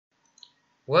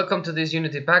Welcome to this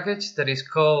Unity package that is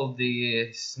called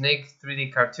the Snake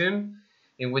 3D cartoon,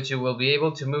 in which you will be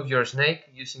able to move your snake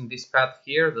using this path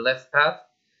here, the left path.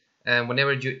 And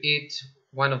whenever you eat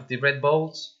one of the red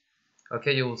balls,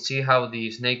 okay, you will see how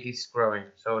the snake is growing.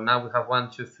 So now we have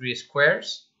 1, 2, 3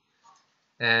 squares,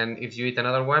 and if you eat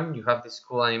another one, you have this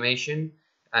cool animation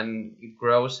and it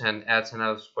grows and adds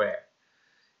another square.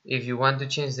 If you want to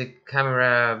change the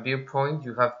camera viewpoint,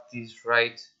 you have this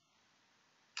right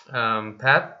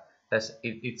path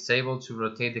it's able to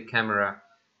rotate the camera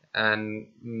and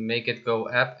make it go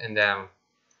up and down.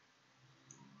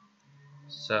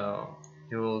 So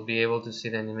you will be able to see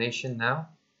the animation now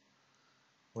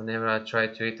whenever I try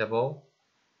to eat a ball.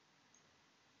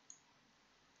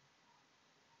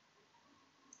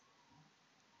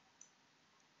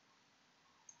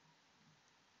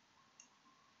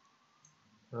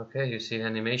 Okay, you see the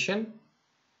animation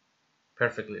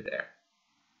perfectly there.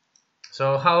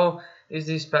 So how is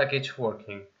this package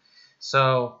working?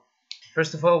 So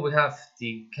first of all, we have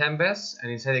the canvas, and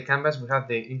inside the canvas we have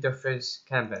the interface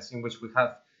canvas, in which we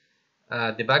have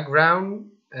the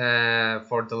background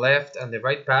for the left and the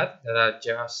right path that are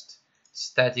just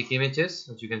static images,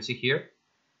 as you can see here.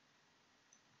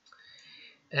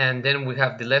 And then we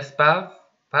have the left path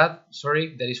that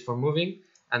is for moving,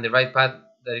 and the right path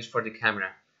that is for the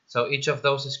camera. So each of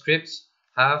those scripts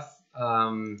have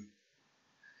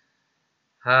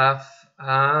a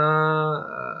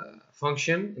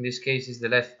function. In this case is the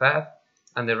left path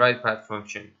and the right path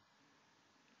function,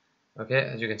 okay,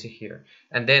 as you can see here.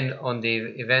 And then on the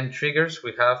event triggers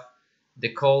we have the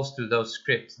calls to those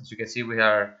scripts. As you can see, we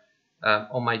are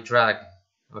on my drag,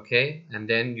 okay, and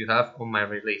then you have on my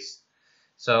release.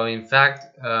 So in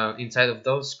fact, inside of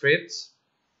those scripts,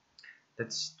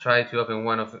 let's try to open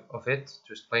one of it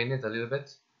to explain it a little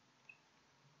bit.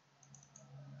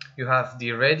 You have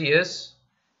the radius,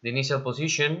 the initial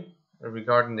position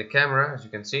regarding the camera, as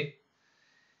you can see,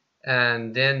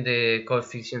 and then the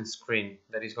coefficient screen,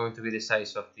 that is going to be the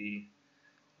size of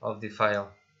the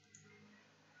file.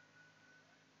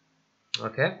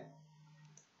 Okay,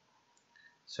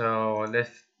 so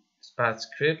left path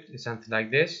script is something like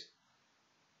this,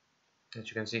 as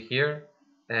you can see here.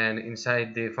 And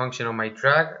inside the function of my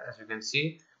drag, as you can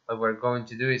see, what we're going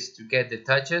to do is to get the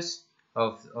touches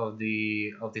of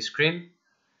the screen,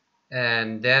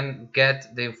 and then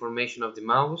get the information of the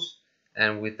mouse,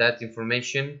 and with that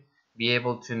information be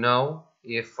able to know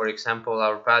if, for example,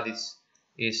 our path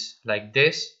is like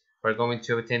this. We're going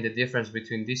to obtain the difference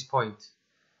between this point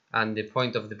and the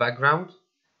point of the background,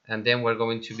 and then we're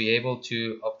going to be able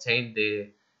to obtain the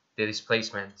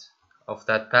displacement of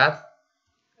that path,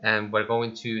 and we're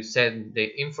going to send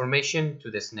the information to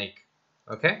the snake.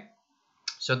 Okay,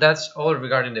 so that's all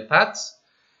regarding the paths.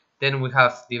 Then we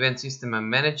have the event system and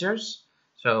managers.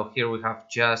 So here we have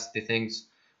just the things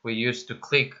we use to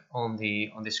click on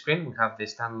the screen. We have the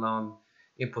standalone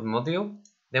input module.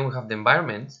 Then we have the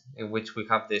environment, in which we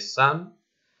have the sun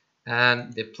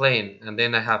and the plane. And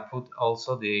then I have put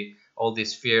also all the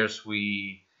spheres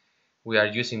we are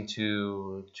using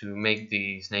to make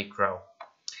the snake grow.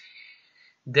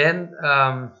 Then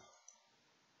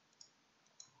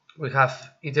we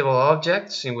have eatable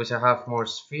objects, in which I have more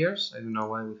spheres. I don't know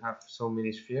why we have so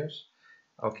many spheres.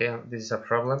 Okay, this is a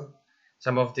problem.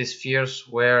 Some of these spheres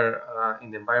were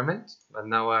in the environment, but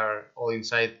now are all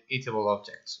inside eatable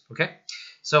objects. Okay,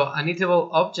 so an eatable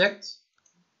object,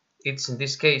 it's in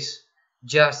this case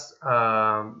just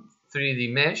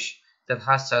 3D mesh that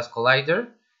has a collider,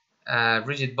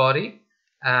 rigid body,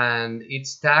 and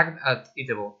it's tagged at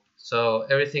eatable. So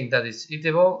everything that is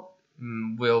eatable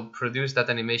will produce that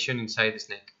animation inside the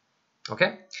snake.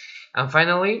 Okay, and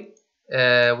finally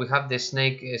we have the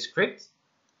snake script,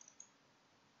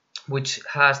 which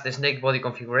has the snake body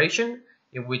configuration,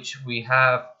 in which we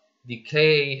have the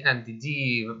K and the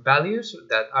D values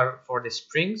that are for the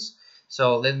springs.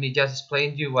 So let me just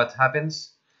explain to you what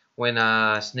happens when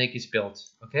a snake is built.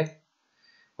 Okay,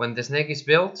 when the snake is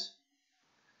built,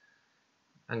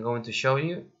 I'm going to show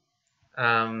you.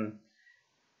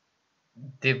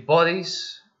 The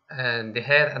bodies and the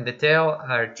head and the tail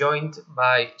are joined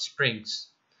by springs,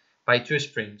 by 2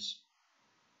 springs.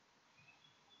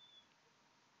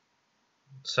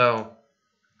 So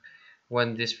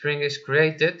when the spring is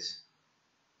created,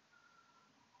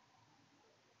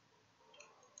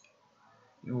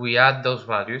 we add those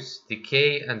values, the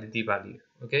K and the D value.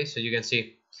 Okay, so you can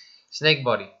see snake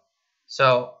body.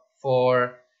 So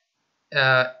for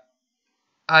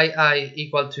I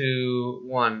equal to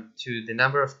 1 to the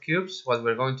number of cubes, what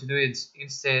we're going to do is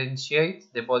instantiate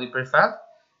the body prefab,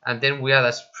 and then we add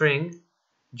a spring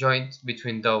joint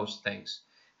between those things.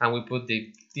 and we put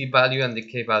the D value and the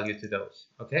K value to those.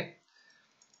 Okay,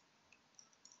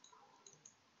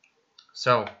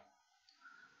 so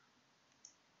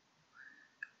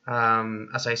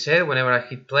as I said, whenever I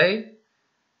hit play,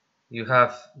 you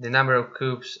have the number of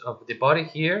cubes of the body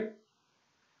here,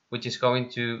 which is going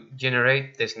to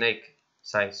generate the snake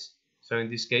size. So in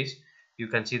this case, you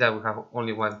can see that we have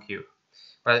only 1 cube.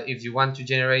 But if you want to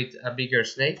generate a bigger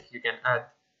snake, you can add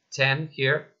 10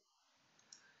 here,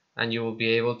 and you will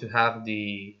be able to have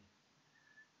a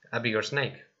bigger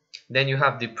snake. Then you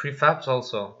have the prefabs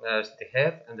also, there's the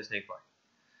head and the snake body.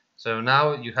 So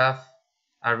now you have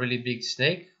a really big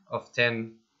snake of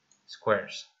 10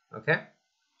 squares, okay,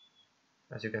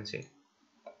 as you can see,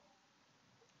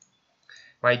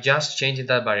 by just changing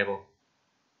that variable.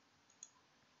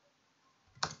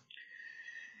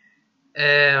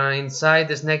 Inside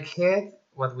the snake head,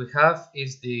 what we have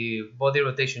is the body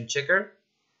rotation checker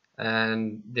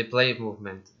and the play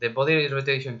movement. The body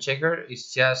rotation checker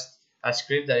is just a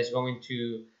script that is going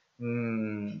to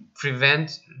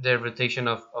prevent the rotation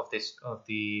of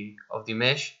the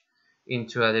mesh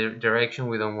into a direction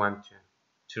we don't want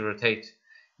to rotate.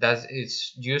 That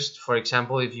is used, for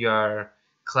example, if you are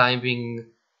climbing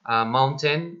a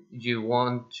mountain, you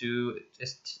want to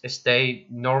stay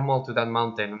normal to that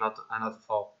mountain and not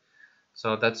fall.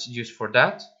 So that's used for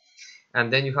that.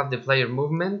 And then you have the player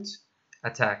movement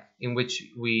attack, in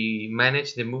which we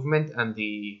manage the movement and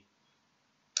the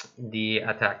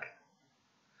attack.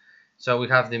 So we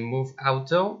have the move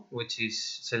auto, which is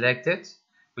selected,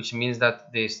 which means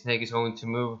that the snake is going to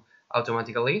move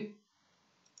automatically.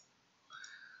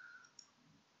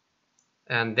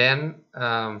 And then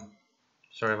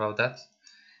sorry about that.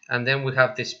 And then we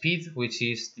have the speed, which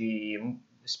is the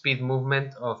speed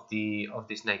movement of the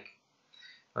snake.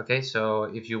 Okay, so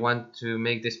if you want to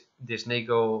make the snake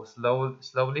go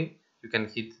slowly, you can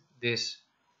hit this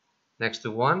next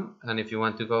to 1, and if you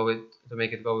want to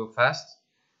make it go fast,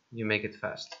 you make it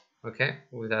fast. Okay,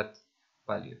 with that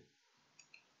value.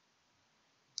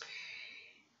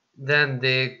 Then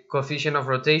the coefficient of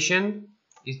rotation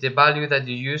is the value that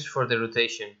you use for the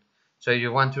rotation. So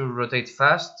you want to rotate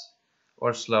fast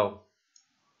or slow.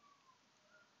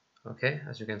 Okay,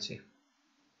 as you can see.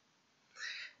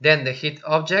 Then the hit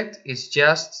object is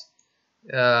just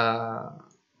an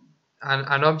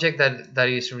object that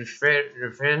is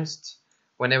referenced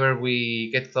whenever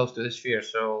we get close to the sphere.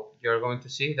 So you're going to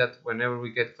see that whenever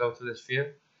we get close to the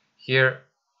sphere, here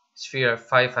sphere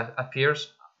 5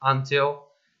 appears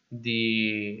until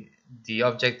the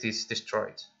object is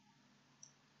destroyed.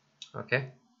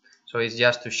 Okay, so it's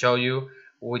just to show you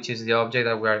which is the object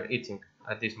that we are eating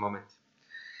at this moment.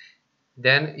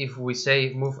 Then if we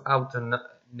say move out to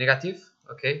negative,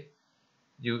 okay,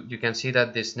 you can see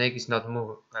that the snake is not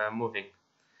moving.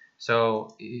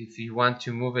 So if you want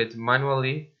to move it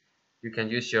manually, you can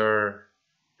use your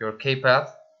K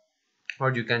path,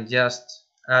 or you can just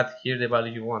add here the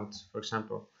value you want, for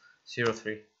example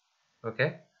 0.3,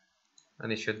 okay,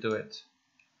 and it should do it.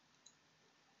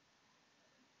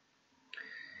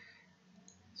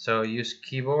 So use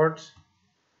keyboard,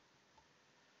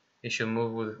 it should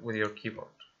move with your keyboard.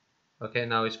 Okay,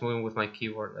 now it's moving with my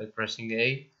keyboard. I'm pressing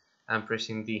A and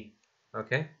pressing D.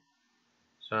 Okay,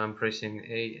 so I'm pressing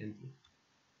A and D.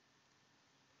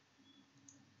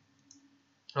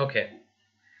 Okay,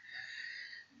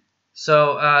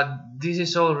 so this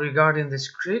is all regarding the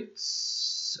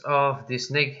scripts of the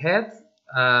snake head,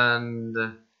 and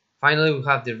finally we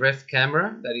have the ref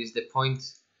camera, that is the point,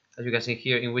 as you can see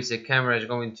here, in which the camera is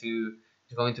going to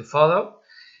follow.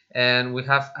 And we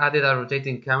have added a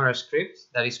rotating camera script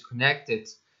that is connected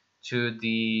to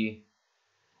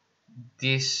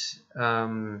this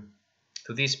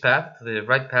path, to the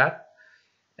right path.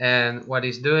 And what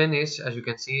it's doing is, as you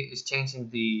can see, is changing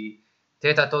the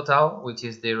theta total, which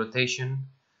is the rotation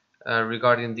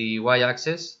regarding the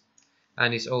y-axis,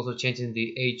 and it's also changing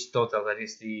the h total, that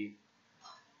is the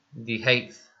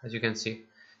height, as you can see.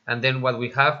 And then what we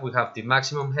have the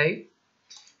maximum height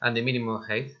and the minimum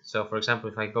height. So for example,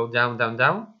 if I go down, down,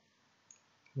 down,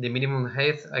 the minimum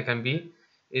height I can be,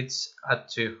 it's at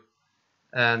 2,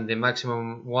 and the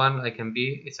maximum one I can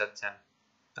be, it's at 10,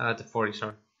 at 40,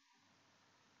 sorry,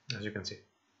 as you can see.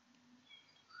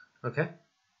 Okay,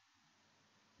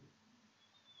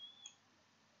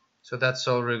 so that's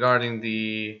all regarding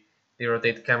the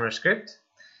rotate camera script.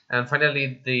 And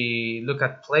finally, the look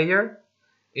at player.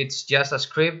 It's just a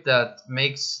script that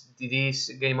makes this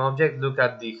game object look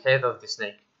at the head of the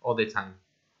snake all the time.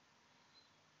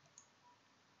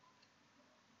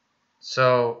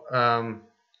 So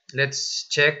let's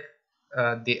check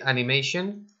the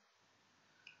animation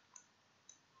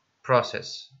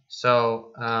process.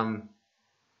 So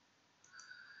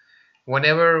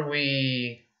whenever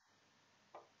we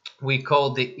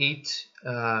call the eat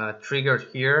trigger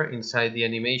here inside the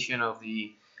animation of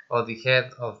the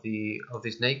head of the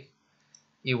snake,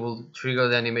 it will trigger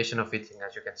the animation of eating,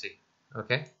 as you can see.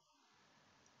 Okay,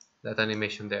 that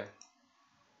animation there.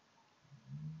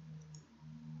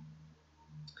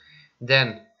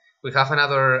 Then we have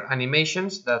another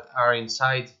animations that are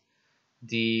inside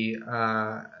the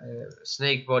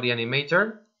snake body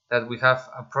animator, that we have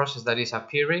a process that is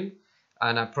appearing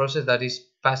and a process that is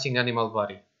passing animal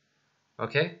body.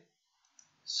 Okay,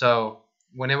 so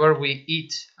whenever we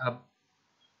eat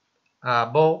a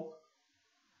ball,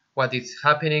 what is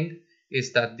happening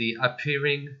is that the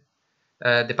appearing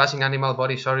the passing animal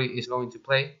body, sorry, is going to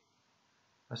play,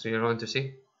 as you're going to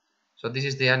see. So this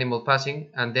is the animal passing,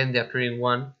 and then the appearing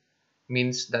one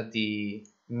means that the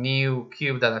new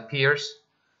cube that appears,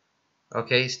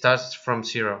 okay, starts from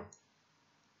 0.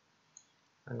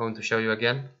 I'm going to show you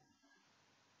again.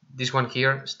 This one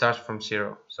here starts from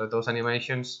 0. So those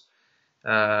animations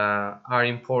are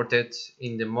imported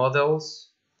in the models,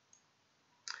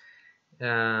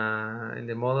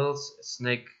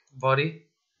 snake body,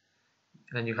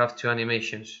 and you have two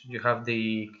animations. You have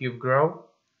the cube grow,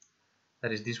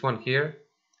 that is this one here,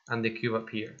 and the cube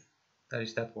appear, that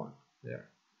is that one there,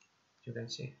 you can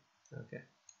see. Okay,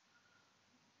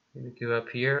 the cube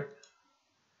appear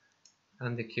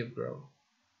and the cube grow.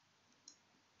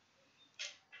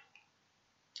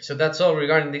 So that's all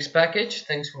regarding this package.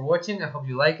 Thanks for watching. I hope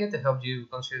you like it. I hope you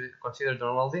consider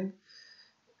downloading,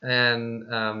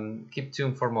 and keep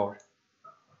tuned for more.